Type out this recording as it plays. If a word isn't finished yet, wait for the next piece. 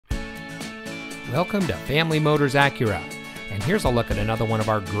Welcome to Family Motors Acura, and here's a look at another one of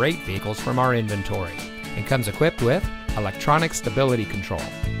our great vehicles from our inventory. It comes equipped with electronic stability control,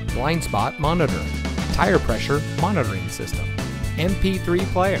 blind spot monitor, tire pressure monitoring system, MP3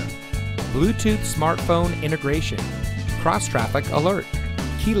 player, Bluetooth smartphone integration, cross traffic alert,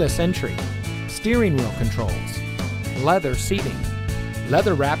 keyless entry, steering wheel controls, leather seating,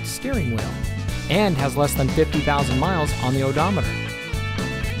 leather wrapped steering wheel, and has less than 50,000 miles on the odometer.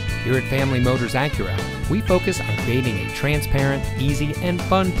 Here at Family Motors Acura, we focus on creating a transparent, easy, and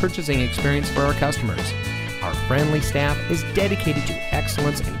fun purchasing experience for our customers. Our friendly staff is dedicated to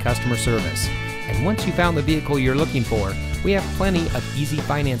excellence in customer service. And once you found the vehicle you're looking for, we have plenty of easy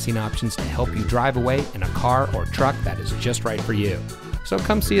financing options to help you drive away in a car or truck that is just right for you. So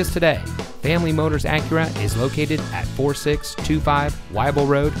come see us today. Family Motors Acura is located at 4625 Wible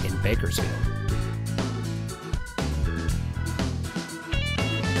Road in Bakersfield.